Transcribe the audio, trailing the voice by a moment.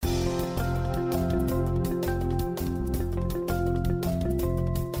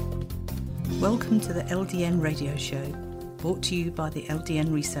Welcome to the LDN radio show, brought to you by the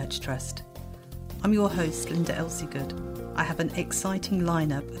LDN Research Trust. I'm your host, Linda Elsiegood. I have an exciting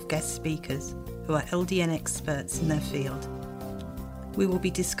lineup of guest speakers who are LDN experts in their field. We will be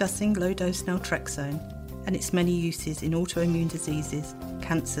discussing low dose naltrexone and its many uses in autoimmune diseases,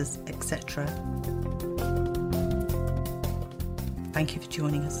 cancers, etc. Thank you for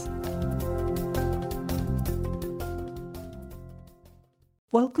joining us.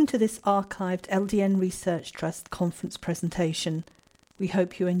 Welcome to this archived LDN Research Trust conference presentation. We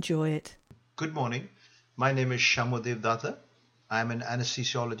hope you enjoy it. Good morning. My name is Samyadev Datta. I'm an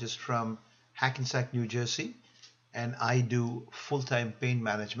anesthesiologist from Hackensack, New Jersey, and I do full-time pain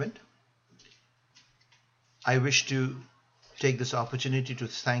management. I wish to take this opportunity to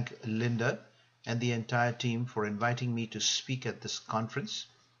thank Linda and the entire team for inviting me to speak at this conference.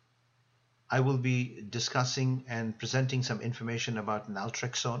 I will be discussing and presenting some information about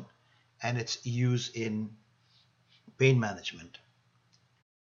naltrexone and its use in pain management.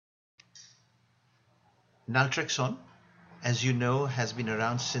 Naltrexone, as you know, has been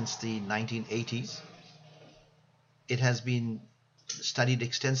around since the 1980s. It has been studied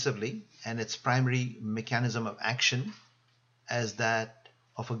extensively, and its primary mechanism of action as that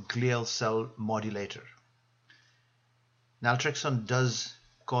of a glial cell modulator. Naltrexone does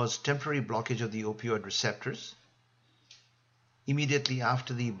cause temporary blockage of the opioid receptors. Immediately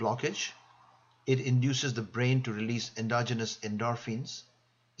after the blockage, it induces the brain to release endogenous endorphins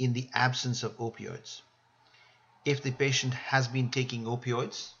in the absence of opioids. If the patient has been taking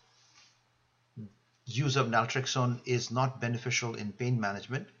opioids, use of naltrexone is not beneficial in pain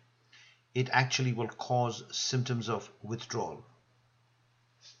management. It actually will cause symptoms of withdrawal.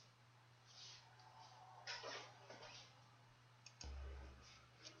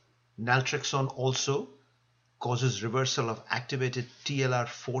 Naltrexone also causes reversal of activated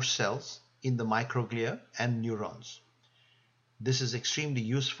TLR4 cells in the microglia and neurons. This is extremely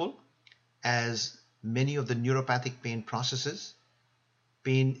useful as many of the neuropathic pain processes,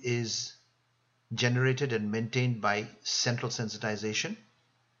 pain is generated and maintained by central sensitization.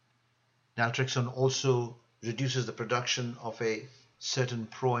 Naltrexone also reduces the production of a certain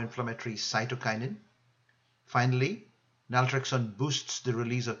pro-inflammatory cytokinin. Finally, naltrexone boosts the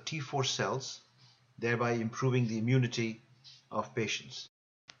release of T4 cells, thereby improving the immunity of patients.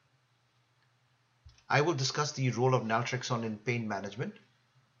 I will discuss the role of naltrexone in pain management.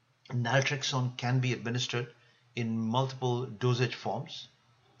 Naltrexone can be administered in multiple dosage forms.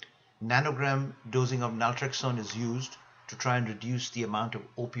 Nanogram dosing of naltrexone is used to try and reduce the amount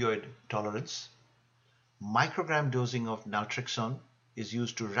of opioid tolerance. Microgram dosing of naltrexone is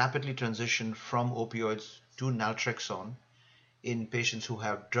used to rapidly transition from opioids to naltrexone in patients who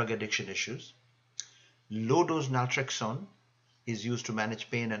have drug addiction issues. Low dose naltrexone is used to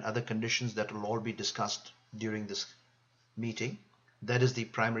manage pain and other conditions that will all be discussed during this meeting. That is the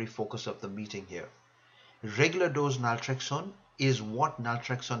primary focus of the meeting here. Regular dose naltrexone is what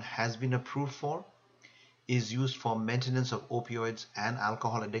naltrexone has been approved for, is used for maintenance of opioids and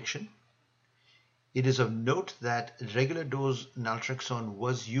alcohol addiction. It is of note that regular dose naltrexone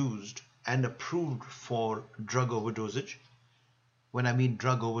was used and approved for drug overdosage. When I mean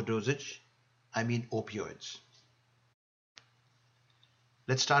drug overdosage, I mean opioids.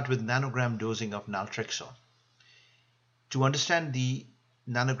 Let's start with nanogram dosing of naltrexone. To understand the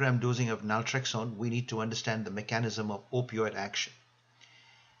nanogram dosing of naltrexone, we need to understand the mechanism of opioid action.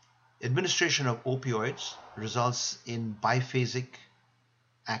 Administration of opioids results in biphasic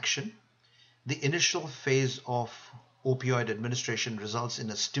action. The initial phase of opioid administration results in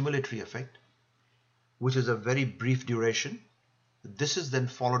a stimulatory effect, which is a very brief duration. This is then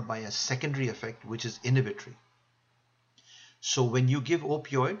followed by a secondary effect, which is inhibitory. So when you give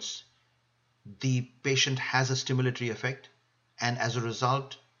opioids, the patient has a stimulatory effect, and as a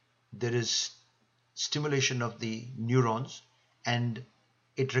result, there is stimulation of the neurons, and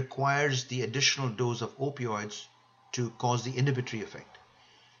it requires the additional dose of opioids to cause the inhibitory effect.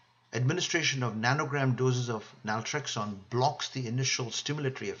 Administration of nanogram doses of naltrexone blocks the initial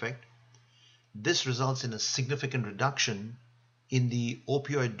stimulatory effect. This results in a significant reduction in the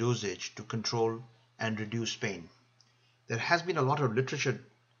opioid dosage to control and reduce pain. There has been a lot of literature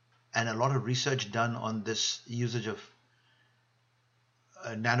and a lot of research done on this usage of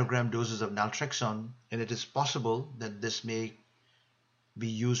nanogram doses of naltrexone, and it is possible that this may be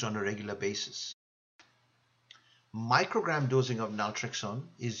used on a regular basis. Microgram dosing of naltrexone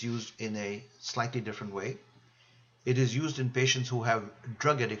is used in a slightly different way. It is used in patients who have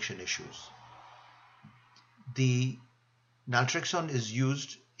drug addiction issues. The naltrexone is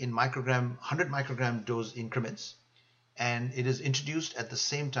used in 100 microgram dose increments, and it is introduced at the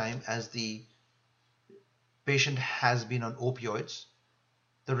same time as the patient has been on opioids,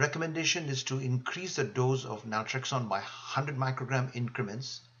 the recommendation is to increase the dose of naltrexone by 100 microgram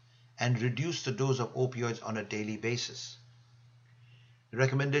increments and reduce the dose of opioids on a daily basis. The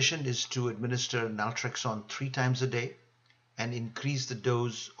recommendation is to administer naltrexone 3 times a day and increase the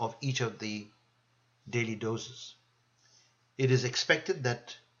dose of each of the daily doses. It is expected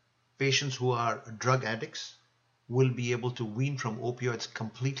that patients who are drug addicts will be able to wean from opioids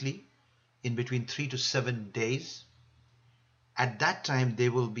completely in between 3 to 7 days. At that time, they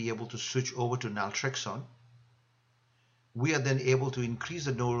will be able to switch over to naltrexone. We are then able to increase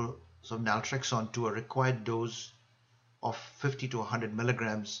the dose of naltrexone to a required dose of 50 to 100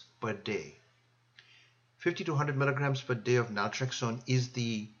 milligrams per day. 50 to 100 milligrams per day of naltrexone is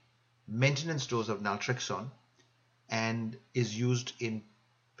the maintenance dose of naltrexone and is used in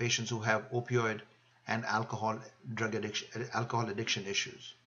patients who have opioid and alcohol addiction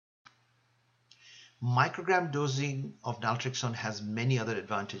issues. Microgram dosing of naltrexone has many other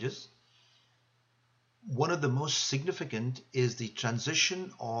advantages. One of the most significant is the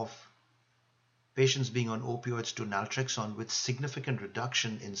transition of patients being on opioids to naltrexone with significant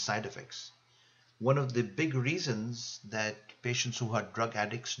reduction in side effects. One of the big reasons that patients who are drug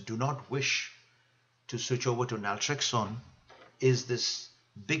addicts do not wish to switch over to naltrexone is this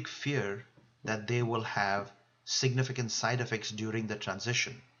big fear that they will have significant side effects during the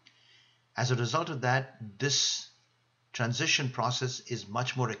transition. As a result of that, this transition process is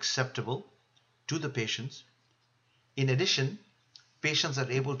much more acceptable to the patients. In addition, patients are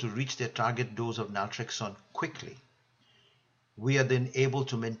able to reach their target dose of naltrexone quickly. We are then able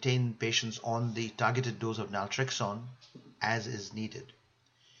to maintain patients on the targeted dose of naltrexone as is needed.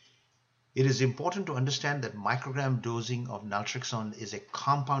 It is important to understand that microgram dosing of naltrexone is a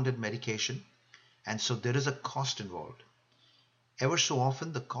compounded medication, and so there is a cost involved. Ever so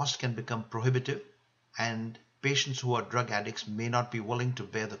often, the cost can become prohibitive, and patients who are drug addicts may not be willing to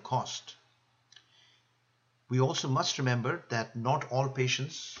bear the cost. We also must remember that not all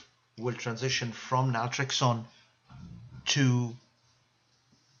patients will transition from naltrexone to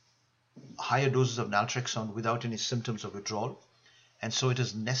higher doses of naltrexone without any symptoms of withdrawal, and so it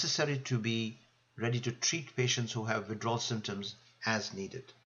is necessary to be ready to treat patients who have withdrawal symptoms as needed.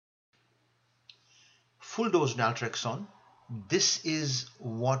 Full dose naltrexone. This is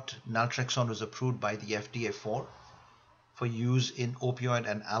what naltrexone was approved by the FDA for use in opioid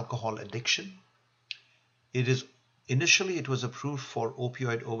and alcohol addiction. Initially it was approved for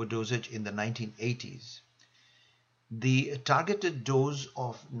opioid overdosage in the 1980s. The targeted dose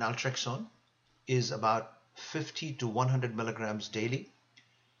of naltrexone is about 50 to 100 milligrams daily.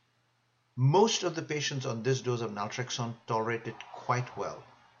 Most of the patients on this dose of naltrexone tolerate it quite well.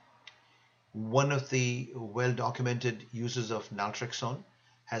 One of the well-documented uses of naltrexone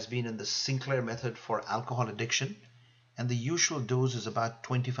has been in the Sinclair method for alcohol addiction, and the usual dose is about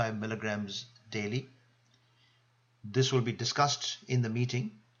 25 milligrams daily. This will be discussed in the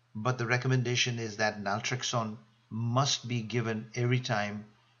meeting, but the recommendation is that naltrexone must be given every time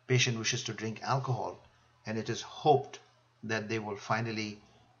patient wishes to drink alcohol, and it is hoped that they will finally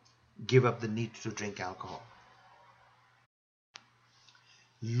give up the need to drink alcohol.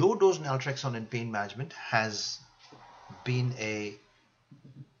 Low dose naltrexone in pain management has been a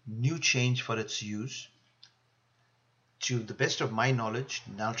new change for its use. To the best of my knowledge,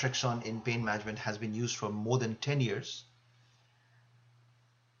 naltrexone in pain management has been used for more than 10 years.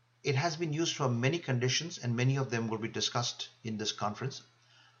 It has been used for many conditions, and many of them will be discussed in this conference.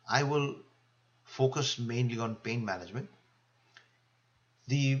 I will focus mainly on pain management.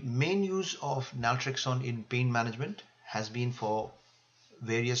 The main use of naltrexone in pain management has been for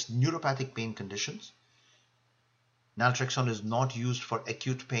various neuropathic pain conditions. Naltrexone is not used for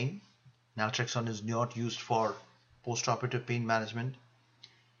acute pain. Naltrexone is not used for postoperative pain management.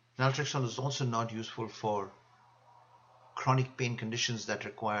 Naltrexone is also not useful for chronic pain conditions that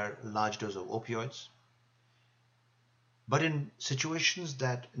require large dose of opioids. But in situations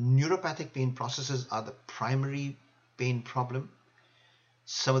that neuropathic pain processes are the primary pain problem,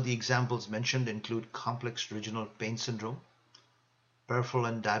 some of the examples mentioned include complex regional pain syndrome, peripheral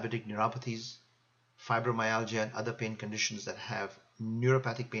and diabetic neuropathies, fibromyalgia, and other pain conditions that have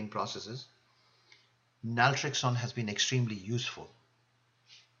neuropathic pain processes. Naltrexone has been extremely useful.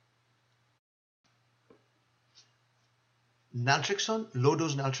 Naltrexone, low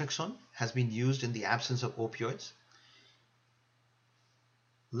dose naltrexone, has been used in the absence of opioids.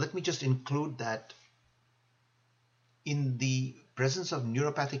 Let me just include that in the presence of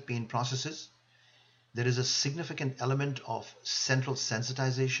neuropathic pain processes, there is a significant element of central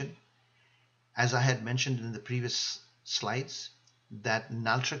sensitization. As I had mentioned in the previous slides, that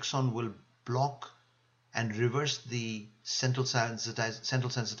naltrexone will block and reverse the central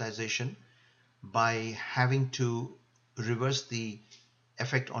sensitization by having to reverse the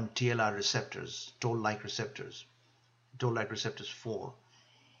effect on TLR receptors, toll-like receptors 4.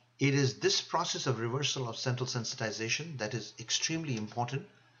 It is this process of reversal of central sensitization that is extremely important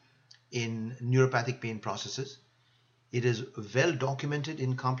in neuropathic pain processes. It is well documented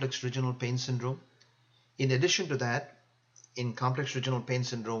in complex regional pain syndrome. In addition to that, in complex regional pain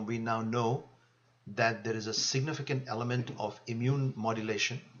syndrome, we now know that there is a significant element of immune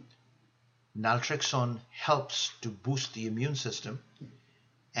modulation. Naltrexone helps to boost the immune system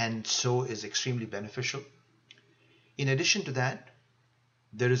and so is extremely beneficial. In addition to that,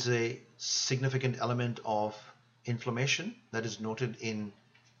 there is a significant element of inflammation that is noted in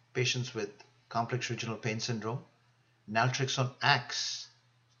patients with complex regional pain syndrome. Naltrexone acts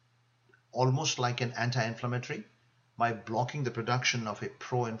almost like an anti-inflammatory by blocking the production of a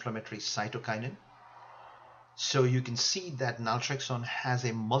pro-inflammatory cytokinin. So you can see that naltrexone has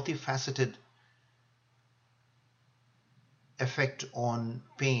a multifaceted effect on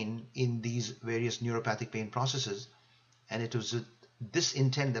pain in these various neuropathic pain processes, and it was with this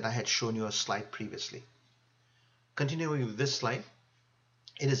intent that I had shown you a slide previously. Continuing with this slide,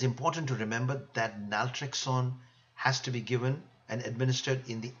 it is important to remember that naltrexone has to be given and administered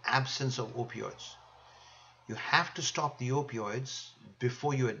in the absence of opioids. You have to stop the opioids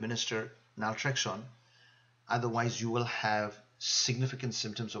before you administer naltrexone, otherwise you will have significant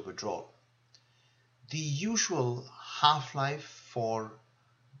symptoms of withdrawal. The usual half-life for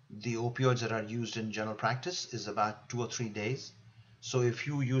the opioids that are used in general practice is about 2 or 3 days. So if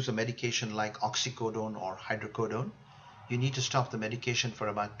you use a medication like oxycodone or hydrocodone, you need to stop the medication for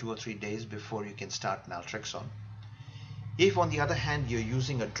about 2 or 3 days before you can start naltrexone. If on the other hand you're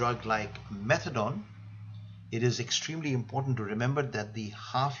using a drug like methadone, it is extremely important to remember that the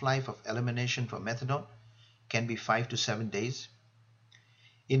half-life of elimination for methadone can be 5 to 7 days.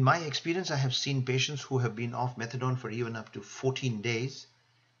 In my experience, I have seen patients who have been off methadone for even up to 14 days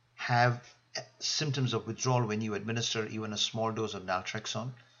have symptoms of withdrawal when you administer even a small dose of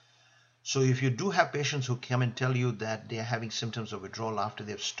naltrexone. So if you do have patients who come and tell you that they are having symptoms of withdrawal after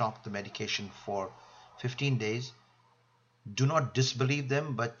they've stopped the medication for 15 days, do not disbelieve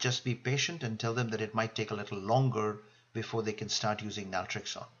them, but just be patient and tell them that it might take a little longer before they can start using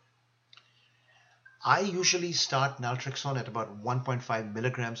naltrexone. I usually start naltrexone at about 1.5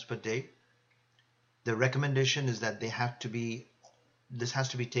 milligrams per day. The recommendation is that this has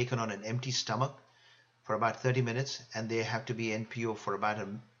to be taken on an empty stomach for about 30 minutes, and they have to be NPO for about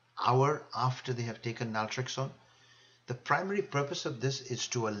an hour after they have taken naltrexone. The primary purpose of this is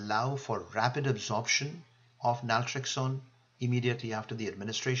to allow for rapid absorption of naltrexone immediately after the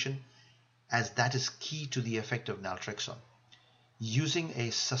administration, as that is key to the effect of naltrexone. Using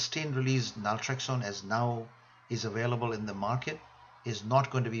a sustained release naltrexone, as now is available in the market, is not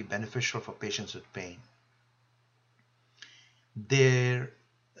going to be beneficial for patients with pain. There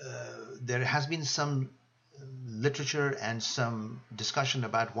has been some literature and some discussion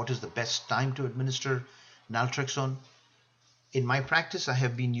about what is the best time to administer naltrexone. In my practice, I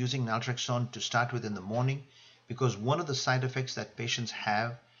have been using naltrexone to start with in the morning, because one of the side effects that patients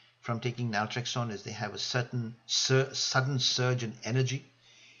have from taking naltrexone is they have a sudden surge in energy.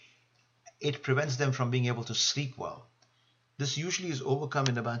 It prevents them from being able to sleep well. This usually is overcome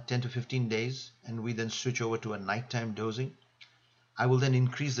in about 10 to 15 days, and we then switch over to a nighttime dosing. I will then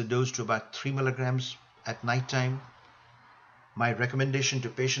increase the dose to about 3 milligrams at nighttime. My recommendation to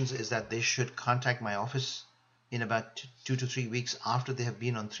patients is that they should contact my office in about 2 to 3 weeks after they have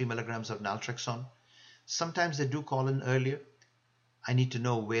been on 3 milligrams of naltrexone. Sometimes they do call in earlier. I need to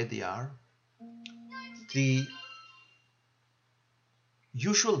know where they are. The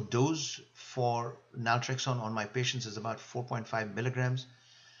usual dose for naltrexone on my patients is about 4.5 milligrams.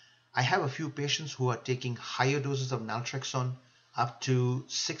 I have a few patients who are taking higher doses of naltrexone, up to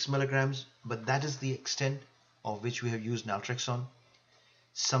 6 milligrams, but that is the extent of which we have used naltrexone.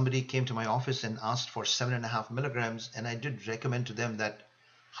 Somebody came to my office and asked for 7.5 milligrams, and I did recommend to them that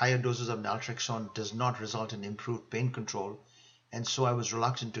higher doses of naltrexone does not result in improved pain control, and so I was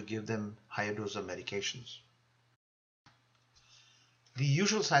reluctant to give them higher doses of medications. The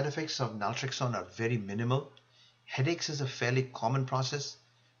usual side effects of naltrexone are very minimal. Headaches is a fairly common process,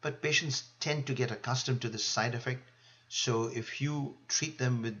 but patients tend to get accustomed to this side effect. So if you treat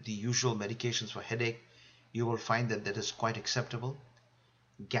them with the usual medications for headache, you will find that that is quite acceptable.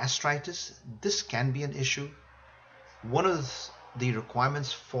 Gastritis, this can be an issue. One of the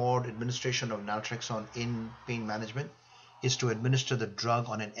requirements for administration of naltrexone in pain management is to administer the drug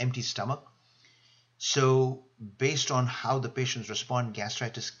on an empty stomach. So based on how the patients respond,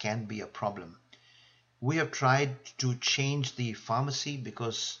 gastritis can be a problem. We have tried to change the pharmacy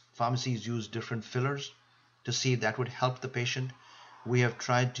because pharmacies use different fillers to see if that would help the patient. We have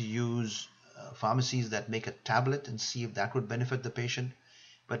tried to use pharmacies that make a tablet and see if that would benefit the patient.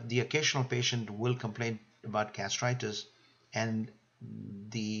 But the occasional patient will complain about gastritis, and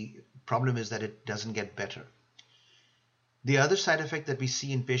the problem is that it doesn't get better. The other side effect that we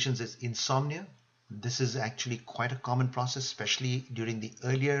see in patients is insomnia. This is actually quite a common process, especially during the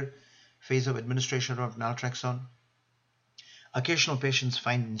earlier phase of administration of naltrexone. Occasional patients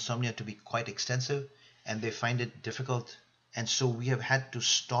find insomnia to be quite extensive and they find it difficult, and so we have had to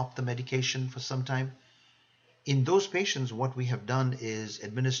stop the medication for some time. In those patients, what we have done is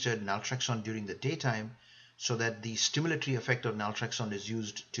administered naltrexone during the daytime so that the stimulatory effect of naltrexone is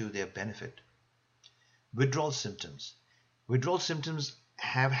used to their benefit. Withdrawal symptoms. Withdrawal symptoms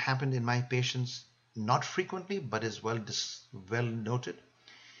have happened in my patients, not frequently, but is well noted.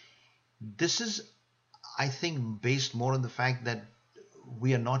 This is, I think, based more on the fact that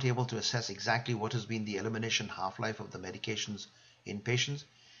we are not able to assess exactly what has been the elimination half-life of the medications in patients.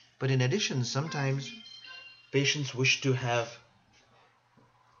 But in addition, sometimes patients wish to have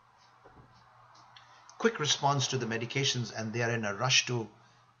quick response to the medications and they are in a rush to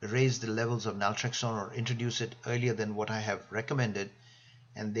raise the levels of naltrexone or introduce it earlier than what I have recommended,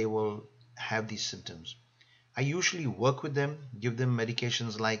 and they will have these symptoms. I usually work with them, give them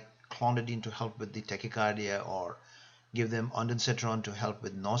medications like clonidine to help with the tachycardia, or give them ondansetron to help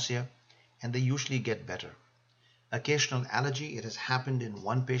with nausea, and they usually get better. Occasional allergy, it has happened in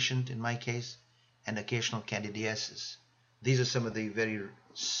one patient in my case, and occasional candidiasis. These are some of the very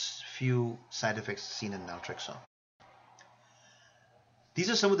few side effects seen in naltrexone. These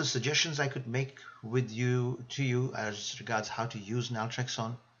are some of the suggestions I could make to you as regards how to use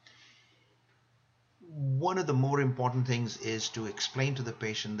naltrexone. One of the more important things is to explain to the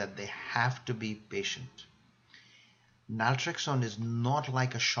patient that they have to be patient. Naltrexone is not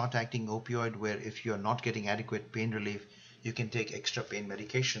like a short-acting opioid where if you're not getting adequate pain relief, you can take extra pain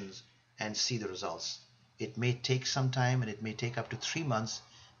medications and see the results. It may take some time, and it may take up to 3 months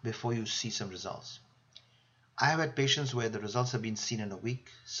before you see some results. I have had patients where the results have been seen in a week,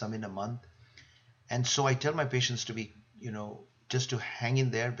 some in a month. And so I tell my patients to be, just to hang in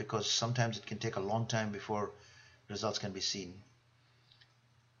there, because sometimes it can take a long time before results can be seen.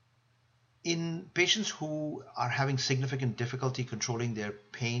 In patients who are having significant difficulty controlling their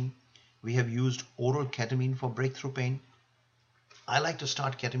pain, we have used oral ketamine for breakthrough pain. I like to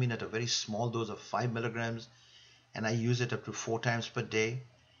start ketamine at a very small dose of 5 milligrams, and I use it up to 4 times per day.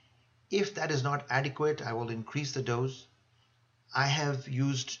 If that is not adequate, I will increase the dose. I have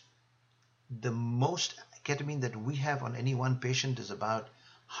used the most ketamine that we have on any one patient is about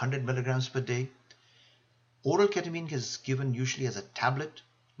 100 milligrams per day. Oral ketamine is given usually as a tablet,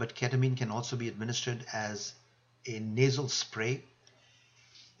 but ketamine can also be administered as a nasal spray.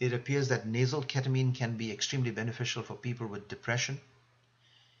 It appears that nasal ketamine can be extremely beneficial for people with depression.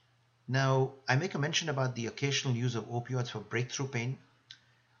 Now, I make a mention about the occasional use of opioids for breakthrough pain.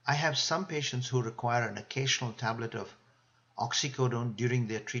 I have some patients who require an occasional tablet of oxycodone during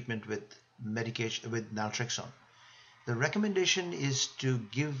their treatment with naltrexone. The recommendation is to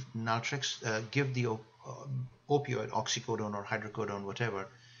give the opioid, oxycodone or hydrocodone, whatever,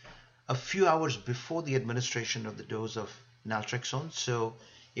 a few hours before the administration of the dose of naltrexone. So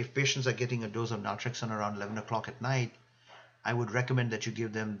if patients are getting a dose of naltrexone around 11 o'clock at night, I would recommend that you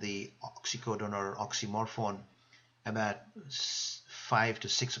give them the oxycodone or oxymorphone about 5 to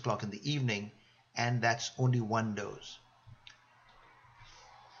 6 o'clock in the evening, and that's only one dose.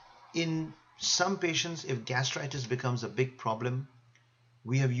 In some patients, if gastritis becomes a big problem,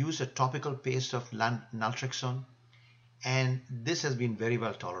 we have used a topical paste of naltrexone, and this has been very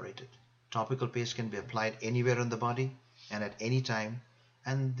well tolerated. Topical paste can be applied anywhere on the body and at any time,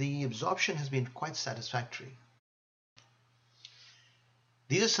 and the absorption has been quite satisfactory.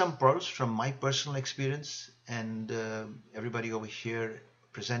 These are some pearls from my personal experience, and everybody over here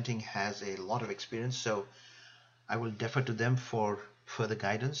presenting has a lot of experience, so I will defer to them for further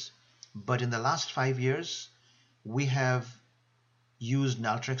guidance. But in the last 5 years, we have used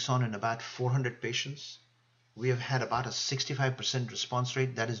naltrexone in about 400 patients. We have had about a 65% response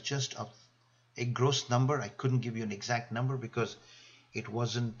rate. That is just a gross number. I couldn't give you an exact number because it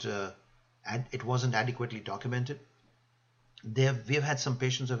wasn't adequately documented. We have had some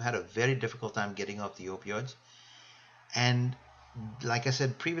patients who have had a very difficult time getting off the opioids, and like I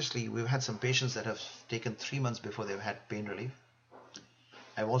said previously, we've had some patients that have taken 3 months before they've had pain relief.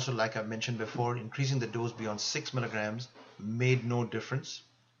 I've also, like I mentioned before, increasing the dose beyond 6 milligrams made no difference.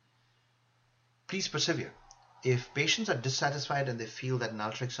 Please persevere. If patients are dissatisfied and they feel that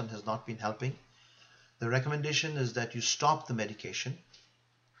naltrexone has not been helping, The recommendation is that you stop the medication.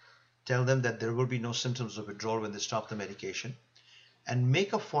 Tell them that there will be no symptoms of withdrawal when they stop the medication, and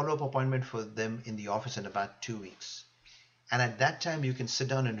make a follow-up appointment for them in the office in about 2 weeks. And at that time, you can sit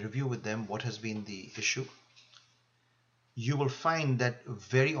down and review with them what has been the issue. You will find that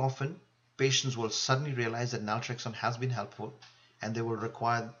very often patients will suddenly realize that naltrexone has been helpful, and they will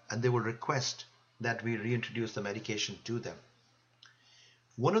request that we reintroduce the medication to them.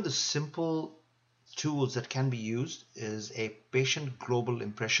 One of the simple tools that can be used is a patient global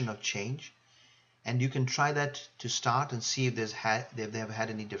impression of change, and you can try that to start and see if they have had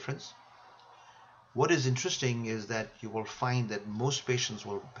any difference. What is interesting is that you will find that most patients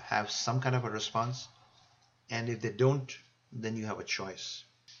will have some kind of a response, and if they don't, then you have a choice.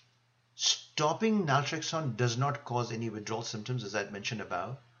 Stopping naltrexone does not cause any withdrawal symptoms, as I mentioned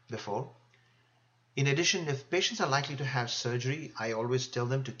before. In addition, if patients are likely to have surgery, I always tell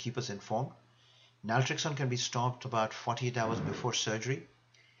them to keep us informed. Naltrexone can be stopped about 48 hours before surgery,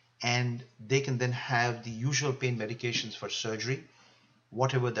 and they can then have the usual pain medications for surgery,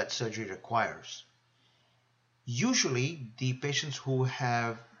 whatever that surgery requires. Usually, the patients who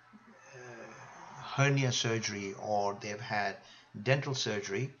have hernia surgery or they've had dental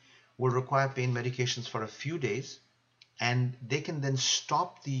surgery will require pain medications for a few days, and they can then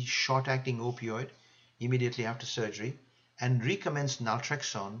stop the short-acting opioid immediately after surgery and recommence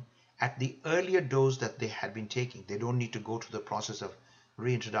naltrexone at the earlier dose that they had been taking. They don't need to go through the process of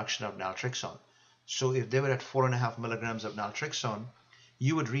reintroduction of naltrexone. So if they were at 4.5 milligrams of naltrexone,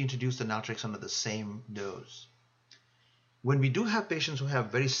 you would reintroduce the naltrexone at the same dose. When we do have patients who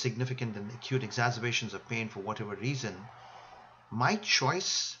have very significant and acute exacerbations of pain for whatever reason, my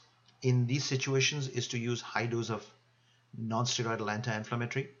choice in these situations is to use high dose of non-steroidal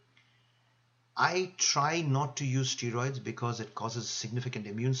anti-inflammatory. I try not to use steroids because it causes significant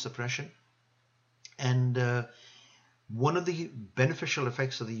immune suppression, and one of the beneficial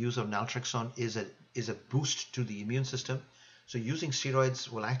effects of the use of naltrexone is a boost to the immune system. So using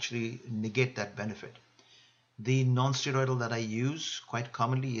steroids will actually negate that benefit. The non-steroidal that I use quite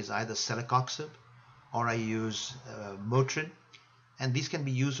commonly is either celecoxib or I use Motrin, and these can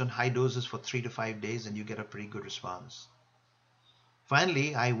be used on high doses for 3 to 5 days, and you get a pretty good response.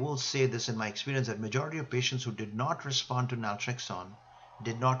 Finally, I will say this in my experience that majority of patients who did not respond to naltrexone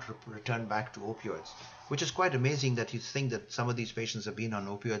did not return back to opioids, which is quite amazing that you think that some of these patients have been on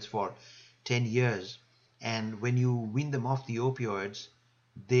opioids for 10 years, and when you wean them off the opioids,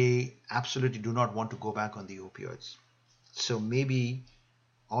 they absolutely do not want to go back on the opioids. So maybe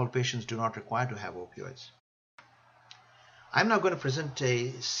all patients do not require to have opioids. I'm now going to present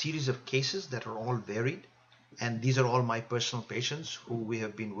a series of cases that are all varied, and these are all my personal patients who we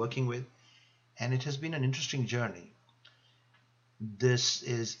have been working with, and it has been an interesting journey. This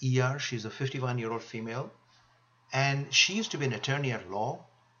is ER. She's a 51-year-old female, and she used to be an attorney at law,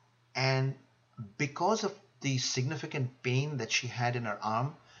 and because of the significant pain that she had in her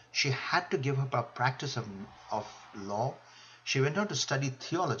arm, she had to give up her practice of law. She went on to study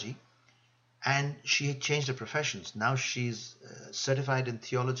theology, and she had changed her professions. Now she's certified in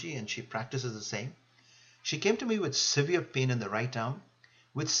theology, and she practices the same. She came to me with severe pain in the right arm,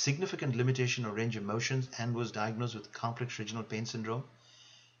 with significant limitation of range of motions, and was diagnosed with complex regional pain syndrome.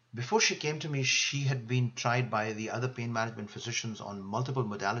 Before she came to me, she had been tried by the other pain management physicians on multiple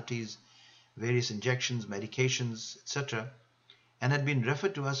modalities, various injections, medications, etc., and had been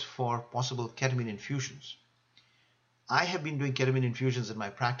referred to us for possible ketamine infusions. I have been doing ketamine infusions in my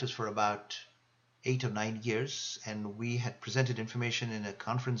practice for about 8 or 9 years, and we had presented information in a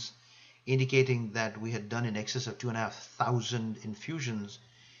conference indicating that we had done in excess of 2,500 infusions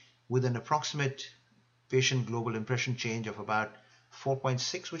with an approximate patient global impression change of about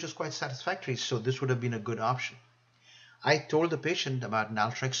 4.6, which was quite satisfactory, so this would have been a good option. I told the patient about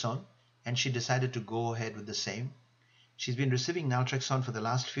naltrexone, and she decided to go ahead with the same. She's been receiving naltrexone for the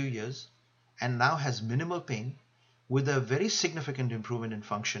last few years and now has minimal pain with a very significant improvement in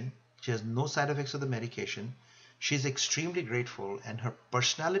function. She has no side effects of the medication. She's extremely grateful, and her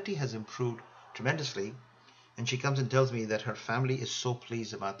personality has improved tremendously, and she comes and tells me that her family is so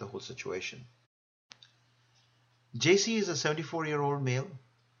pleased about the whole situation. JC is a 74-year-old male.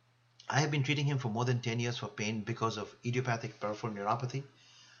 I have been treating him for more than 10 years for pain because of idiopathic peripheral neuropathy.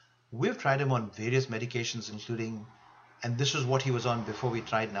 We've tried him on various medications, including, and this was what he was on before we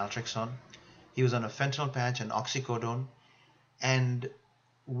tried naltrexone. He was on a fentanyl patch and oxycodone, and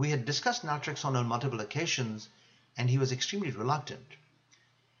we had discussed naltrexone on multiple occasions, and he was extremely reluctant.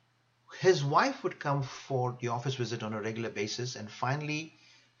 His wife would come for the office visit on a regular basis, and finally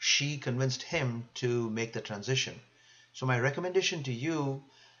she convinced him to make the transition. So my recommendation to you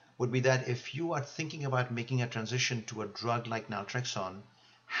would be that if you are thinking about making a transition to a drug like naltrexone,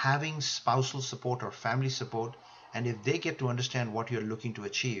 having spousal support or family support, and if they get to understand what you're looking to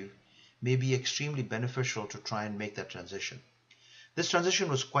achieve, may be extremely beneficial to try and make that transition. This transition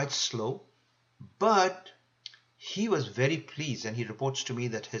was quite slow, but he was very pleased, and he reports to me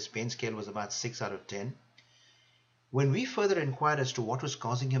that his pain scale was about 6 out of 10. When we further inquired as to what was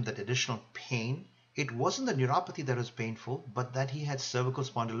causing him that additional pain, it wasn't the neuropathy that was painful, but that he had cervical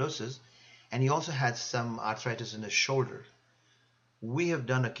spondylosis, and he also had some arthritis in his shoulder. We have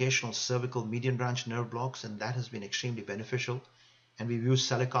done occasional cervical median branch nerve blocks, and that has been extremely beneficial. And we've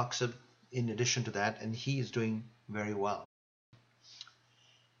used celecoxib in addition to that, and he is doing very well.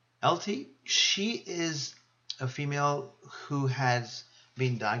 LT, she is a female who has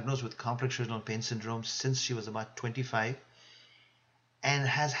been diagnosed with complex regional pain syndrome since she was about 25 and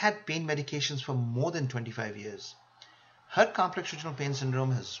has had pain medications for more than 25 years. Her complex regional pain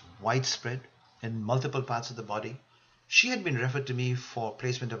syndrome is widespread in multiple parts of the body. She had been referred to me for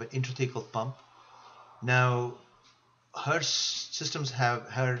placement of an intrathecal pump. Now, her symptoms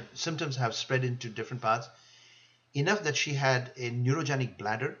have spread into different parts, enough that she had a neurogenic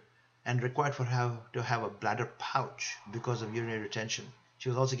bladder and required for her to have a bladder pouch because of urinary retention. She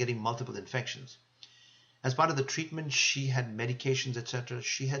was also getting multiple infections. As part of the treatment, she had medications, etc.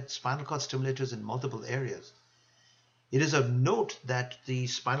 She had spinal cord stimulators in multiple areas. It is of note that the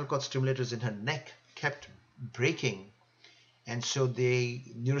spinal cord stimulators in her neck kept breaking, and so the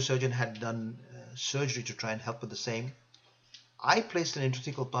neurosurgeon had done surgery to try and help with the same. I placed an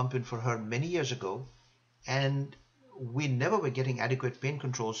intrathecal pump in for her many years ago, and we never were getting adequate pain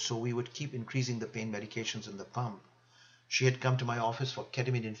control, so we would keep increasing the pain medications in the pump. She had come to my office for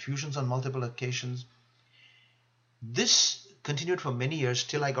ketamine infusions on multiple occasions. This continued for many years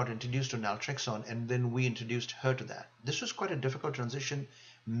till I got introduced to naltrexone, and then we introduced her to that. This was quite a difficult transition,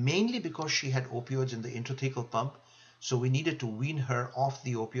 mainly because she had opioids in the intrathecal pump, so we needed to wean her off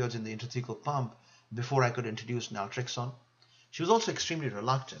the opioids in the intrathecal pump before I could introduce naltrexone. She was also extremely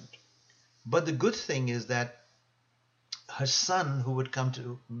reluctant. But the good thing is that her son, who would come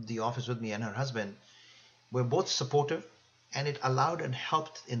to the office with me, and her husband were both supportive, and it allowed and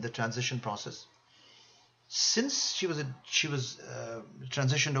helped in the transition process. Since she was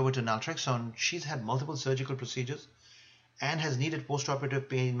transitioned over to naltrexone, she's had multiple surgical procedures and has needed postoperative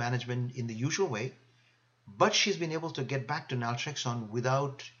pain management in the usual way, but she's been able to get back to naltrexone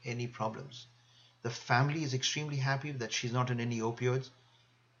without any problems. The family is extremely happy that she's not on any opioids,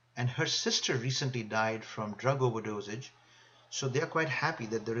 and her sister recently died from drug overdosage, so they're quite happy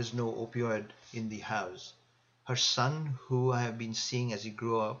that there is no opioid in the house. Her son, who I have been seeing as he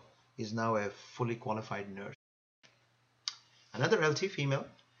grew up, is now a fully qualified nurse. Another LT female,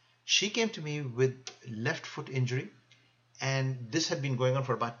 she came to me with left foot injury, and this had been going on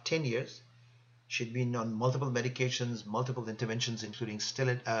for about 10 years. She'd been on multiple medications, multiple interventions,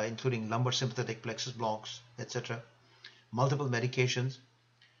 including lumbar sympathetic plexus blocks, etc. Multiple medications.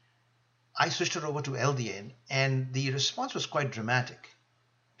 I switched her over to LDN, and the response was quite dramatic.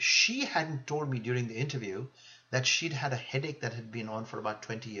 She hadn't told me during the interview that she'd had a headache that had been on for about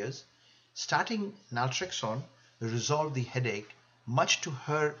 20 years. Starting naltrexone resolved the headache, much to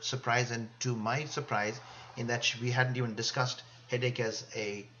her surprise and to my surprise, in that we hadn't even discussed headache as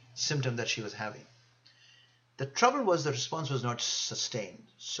a symptom that she was having. The trouble was the response was not sustained,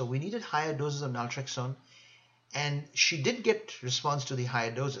 so we needed higher doses of naltrexone, and she did get response to the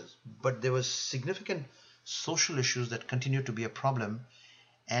higher doses, but there was significant social issues that continued to be a problem,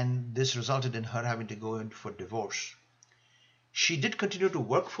 and this resulted in her having to go in for divorce. She did continue to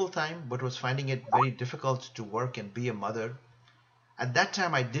work full-time, but was finding it very difficult to work and be a mother. At that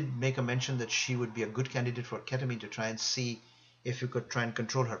time, I did make a mention that she would be a good candidate for ketamine to try and see if we could try and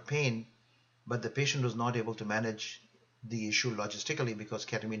control her pain, but the patient was not able to manage the issue logistically because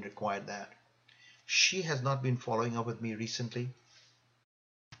ketamine required that. She has not been following up with me recently.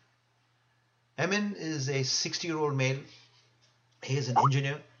 Emin is a 60-year-old male. He is an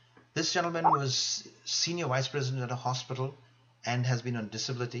engineer. This gentleman was senior vice president at a hospital and has been on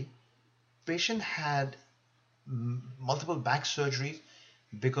disability. Patient had multiple back surgeries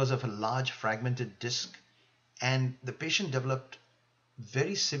because of a large fragmented disc, and the patient developed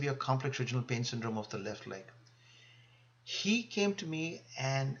very severe complex regional pain syndrome of the left leg. He came to me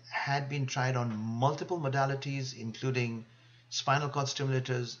and had been tried on multiple modalities, including spinal cord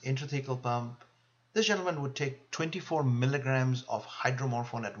stimulators, intrathecal pump. This gentleman would take 24 milligrams of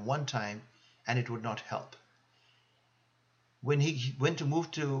hydromorphone at one time, and it would not help. When he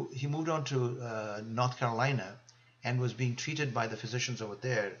moved on to North Carolina and was being treated by the physicians over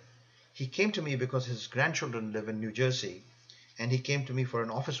there, he came to me because his grandchildren live in New Jersey, and he came to me for an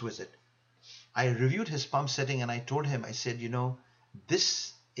office visit. I reviewed his pump setting and I told him, I said,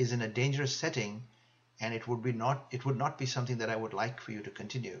 this is in a dangerous setting, and it would not be something that I would like for you to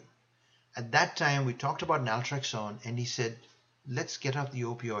continue. At that time, we talked about naltrexone, and he said, let's get off the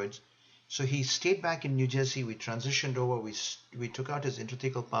opioids. So he stayed back in New Jersey. We transitioned over. We took out his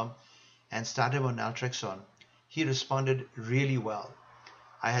intrathecal pump and started him on naltrexone. He responded really well.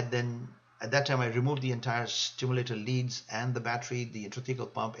 At that time, I removed the entire stimulator leads and the battery, the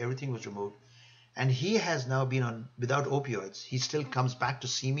intrathecal pump, everything was removed. And he has now been on without opioids. He still comes back to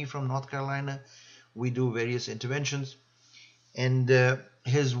see me from North Carolina. We do various interventions. And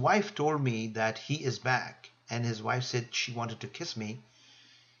his wife told me that he is back. And his wife said she wanted to kiss me.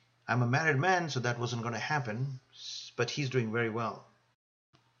 I'm a married man, so that wasn't going to happen. But he's doing very well.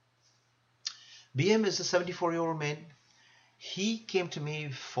 BM is a 74-year-old man. He came to me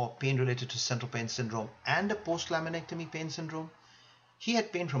for pain related to central pain syndrome and a post-laminectomy pain syndrome. He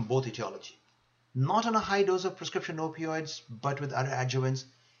had pain from both etiology. Not on a high dose of prescription opioids, but with other adjuvants.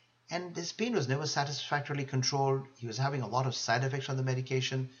 And his pain was never satisfactorily controlled. He was having a lot of side effects on the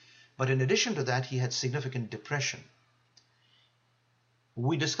medication. But in addition to that, he had significant depression.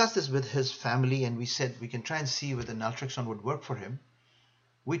 We discussed this with his family, and we said we can try and see whether naltrexone would work for him.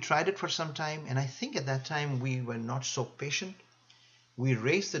 We tried it for some time, and I think at that time we were not so patient. We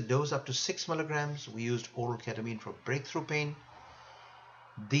raised the dose up to 6 milligrams. We used oral ketamine for breakthrough pain.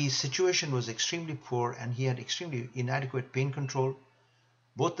 The situation was extremely poor, and he had extremely inadequate pain control.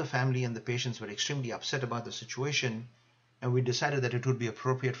 Both the family and the patients were extremely upset about the situation, and we decided that it would be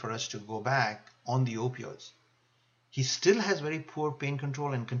appropriate for us to go back on the opioids. He still has very poor pain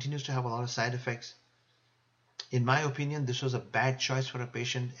control and continues to have a lot of side effects. In my opinion, this was a bad choice for a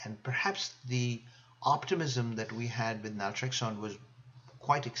patient, and perhaps the optimism that we had with naltrexone was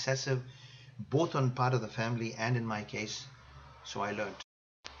quite excessive, both on part of the family and in my case, so I learned.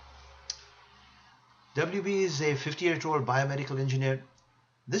 WB is a 58-year-old biomedical engineer.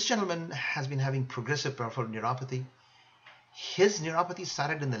 This gentleman has been having progressive peripheral neuropathy. His neuropathy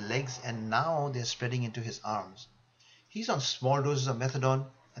started in the legs, and now they're spreading into his arms. He's on small doses of methadone.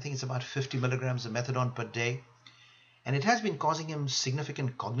 I think it's about 50 milligrams of methadone per day. And it has been causing him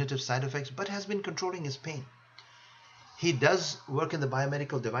significant cognitive side effects, but has been controlling his pain. He does work in the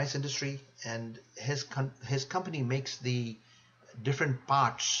biomedical device industry, and his company makes the different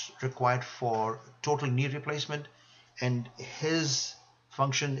parts required for total knee replacement, and his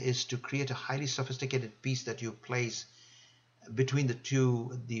function is to create a highly sophisticated piece that you place between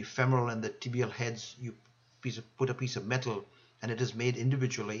the femoral and the tibial heads. You put a piece of metal, and it is made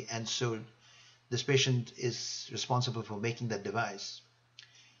individually, and so this patient is responsible for making that device.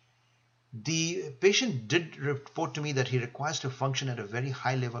 The patient did report to me that he requires to function at a very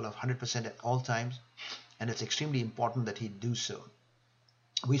high level of 100% at all times, and it's extremely important that he do so.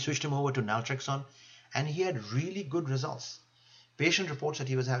 We switched him over to naltrexone, and he had really good results. Patient reports that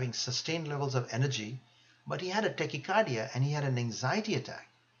he was having sustained levels of energy, but he had a tachycardia and he had an anxiety attack.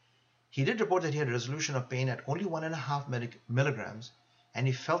 He did report that he had a resolution of pain at only 1.5 milligrams, and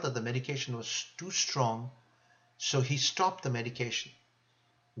he felt that the medication was too strong, so he stopped the medication.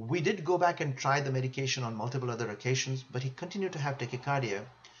 We did go back and try the medication on multiple other occasions, but he continued to have tachycardia,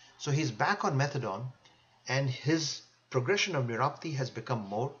 so he's back on methadone, and his progression of neuropathy has become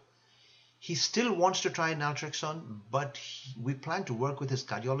more. He still wants to try naltrexone, but we plan to work with his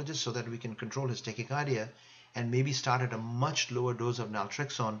cardiologist so that we can control his tachycardia and maybe start at a much lower dose of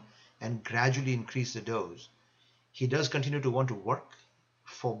naltrexone and gradually increase the dose. He does continue to want to work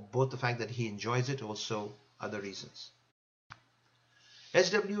for both the fact that he enjoys it, also other reasons.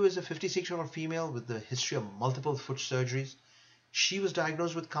 SW is a 56-year-old female with a history of multiple foot surgeries. She was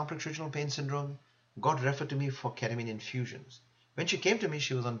diagnosed with complex regional pain syndrome, got referred to me for ketamine infusions. When she came to me,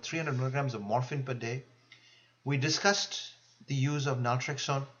 she was on 300 milligrams of morphine per day. We discussed the use of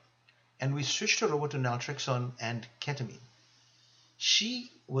naltrexone, and we switched her over to naltrexone and ketamine.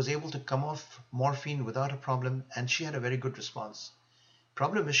 She was able to come off morphine without a problem, and she had a very good response.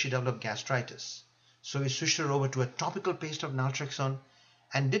 Problem is she developed gastritis. So we switched her over to a topical paste of naltrexone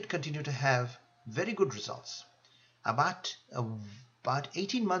and did continue to have very good results. About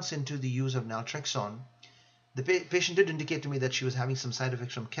 18 months into the use of naltrexone, the patient did indicate to me that she was having some side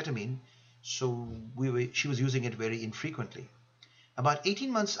effects from ketamine, so she was using it very infrequently. About 18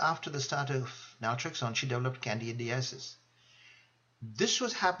 months after the start of naltrexone, she developed candidiasis. This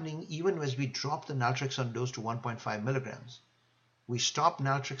was happening even as we dropped the naltrexone dose to 1.5 milligrams. We stopped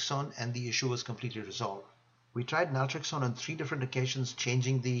naltrexone and the issue was completely resolved. We tried naltrexone on 3 different occasions,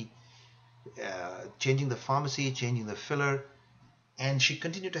 changing the pharmacy, changing the filler, and she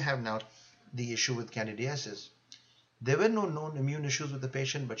continued to have now the issue with candidiasis. There were no known immune issues with the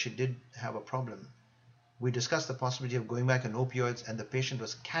patient, but she did have a problem. We discussed the possibility of going back on opioids, and the patient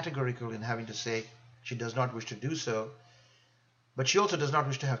was categorical in having to say she does not wish to do so, but she also does not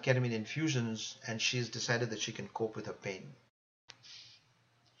wish to have ketamine infusions, and she's decided that she can cope with her pain.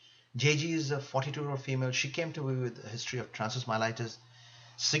 JG is a 42-year-old female. She came to me with a history of transverse myelitis,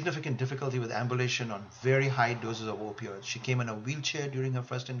 significant difficulty with ambulation on very high doses of opioids. She came in a wheelchair during her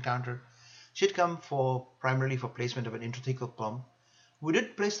first encounter. She had come primarily for placement of an intrathecal pump. We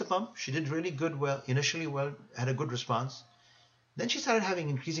did place the pump. She did really good, initially had a good response. Then she started having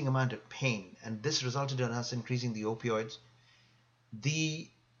increasing amount of pain, and this resulted in us increasing the opioids. The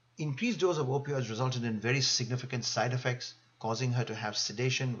increased dose of opioids resulted in very significant side effects, causing her to have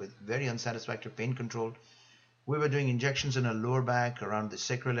sedation with very unsatisfactory pain control. We were doing injections in her lower back, around the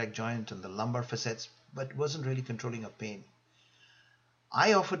sacroiliac joint and the lumbar facets, but it wasn't really controlling her pain.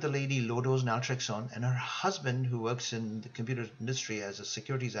 I offered the lady Low Dose Naltrexone, and her husband, who works in the computer industry as a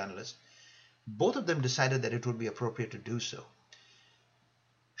securities analyst, both of them decided that it would be appropriate to do so.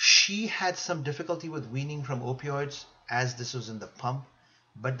 She had some difficulty with weaning from opioids as this was in the pump,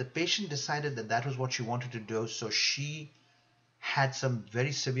 but the patient decided that that was what she wanted to do, so she had some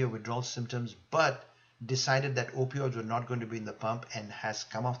very severe withdrawal symptoms, but decided that opioids were not going to be in the pump and has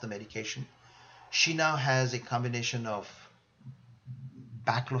come off the medication. She now has a combination of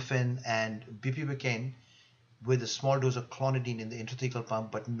baclofen and bupivacaine with a small dose of clonidine in the intrathecal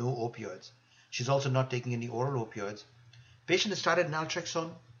pump, but no opioids. She's also not taking any oral opioids. Patient has started naltrexone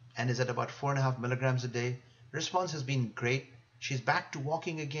and is at about 4.5 milligrams a day. Response has been great. She's back to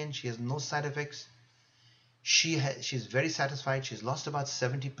walking again. She has no side effects. She's very satisfied. She's lost about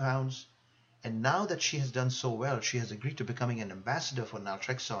 70 pounds. And now that she has done so well, she has agreed to becoming an ambassador for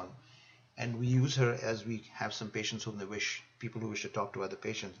naltrexone. And we use her as we have some patients people who wish to talk to other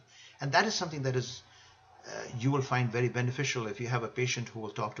patients. And that is something that is you will find very beneficial if you have a patient who will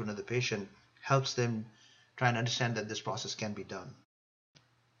talk to another patient, helps them try and understand that this process can be done.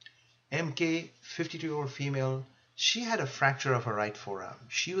 MK, 52-year-old female, she had a fracture of her right forearm.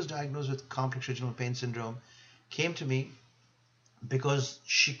 She was diagnosed with complex regional pain syndrome, came to me because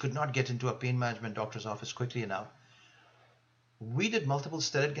she could not get into a pain management doctor's office quickly enough. We did multiple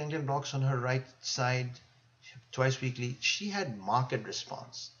stellate ganglion blocks on her right side twice weekly. She had marked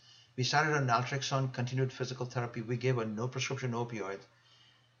response. We started on naltrexone, continued physical therapy. We gave her no prescription opioids.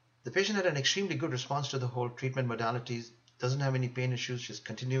 The patient had an extremely good response to the whole treatment modalities, doesn't have any pain issues. She's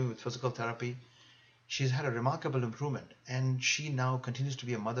continuing with physical therapy. She's had a remarkable improvement, and she now continues to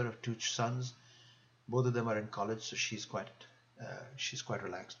be a mother of 2 sons. Both of them are in college, so she's quite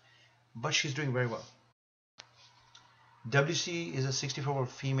relaxed. But she's doing very well. WC is a 64-year-old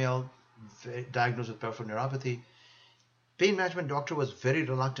female diagnosed with peripheral neuropathy. Pain management doctor was very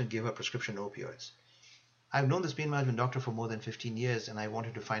reluctant to give her prescription opioids. I've known this pain management doctor for more than 15 years, and I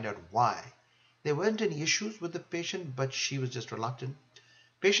wanted to find out why. There weren't any issues with the patient, but she was just reluctant.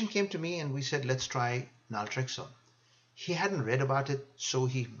 Patient came to me and we said, let's try naltrexone. He hadn't read about it, so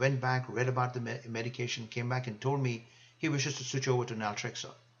he went back, read about the medication, came back and told me he wishes to switch over to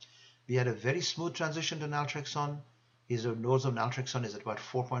naltrexone. We had a very smooth transition to naltrexone. His dose of naltrexone is at about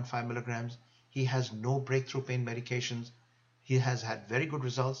 4.5 milligrams. He has no breakthrough pain medications. He has had very good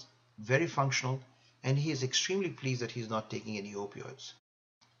results, very functional, and he is extremely pleased that he's not taking any opioids.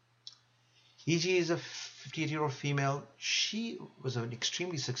 EG is a 58-year-old female. She was an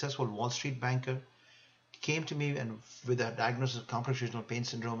extremely successful Wall Street banker. Came to me and with a diagnosis of complex regional pain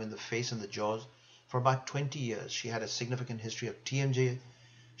syndrome in the face and the jaws. For about 20 years, she had a significant history of TMJ.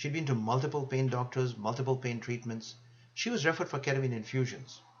 She'd been to multiple pain doctors, multiple pain treatments. She was referred for ketamine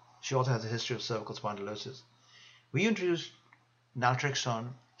infusions. She also has a history of cervical spondylosis. We introduced naltrexone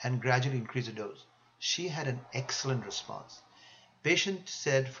and gradually increased the dose. She had an excellent response. Patient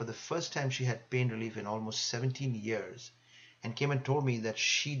said for the first time she had pain relief in almost 17 years and came and told me that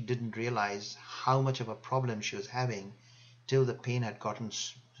she didn't realize how much of a problem she was having till the pain had gotten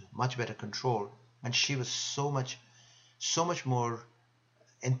much better control, and she was so much more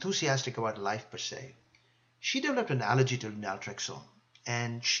enthusiastic about life per se. She developed an allergy to naltrexone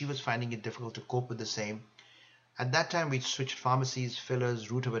and she was finding it difficult to cope with the same. At that time, we switched pharmacies, fillers,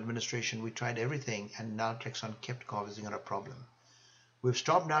 route of administration. We tried everything, and naltrexone kept causing her a problem. We've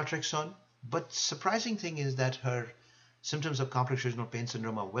stopped naltrexone, but surprising thing is that her symptoms of complex regional pain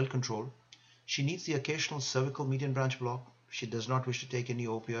syndrome are well controlled. She needs the occasional cervical median branch block. She does not wish to take any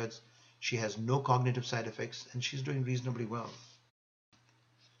opioids. She has no cognitive side effects, and she's doing reasonably well.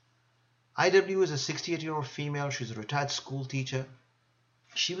 IW is a 68-year-old female. She's a retired school teacher.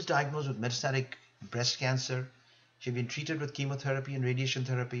 She was diagnosed with metastatic breast cancer, She'd been treated with chemotherapy and radiation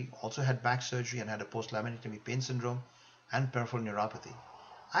therapy, also had back surgery and had a post-laminectomy pain syndrome and peripheral neuropathy.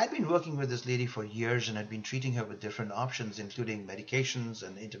 I'd been working with this lady for years and had been treating her with different options, including medications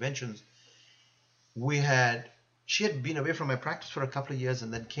and interventions. She had been away from my practice for a couple of years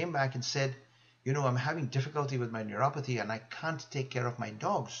and then came back and said, I'm having difficulty with my neuropathy and I can't take care of my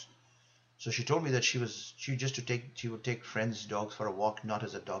dogs. So she told me that she would take friends' dogs for a walk, not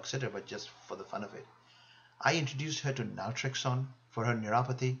as a dog sitter, but just for the fun of it. I introduced her to naltrexone for her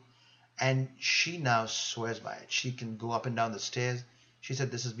neuropathy, and she now swears by it. She can go up and down the stairs. She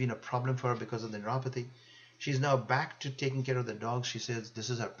said this has been a problem for her because of the neuropathy. She's now back to taking care of the dogs. She says this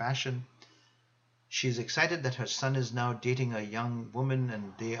is her passion. She's excited that her son is now dating a young woman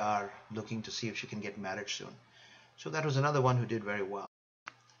and they are looking to see if she can get married soon. So that was another one who did very well.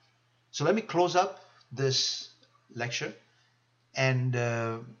 So let me close up this lecture and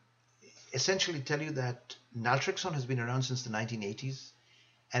essentially tell you that naltrexone has been around since the 1980s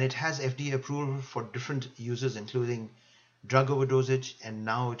and it has FDA approval for different uses, including drug overdosage, and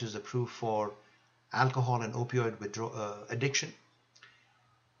now it is approved for alcohol and opioid addiction.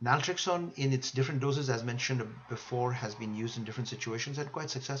 Naltrexone in its different doses, as mentioned before, has been used in different situations and quite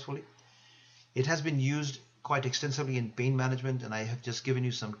successfully. It has been used quite extensively in pain management, and I have just given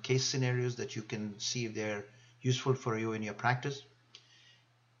you some case scenarios that you can see if they're useful for you in your practice.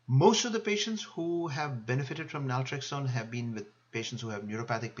 Most of the patients who have benefited from naltrexone have been with patients who have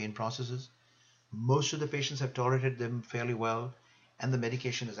neuropathic pain processes. Most of the patients have tolerated them fairly well, and the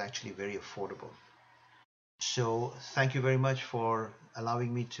medication is actually very affordable. So thank you very much for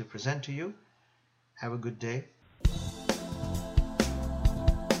allowing me to present to you. Have a good day.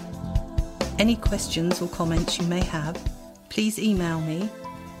 Any questions or comments you may have, please email me,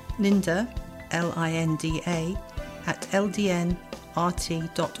 Linda, Linda, at ldnrt.org.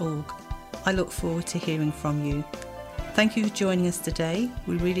 I look forward to hearing from you. Thank you for joining us today.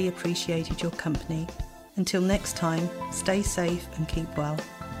 We really appreciated your company. Until next time, stay safe and keep well.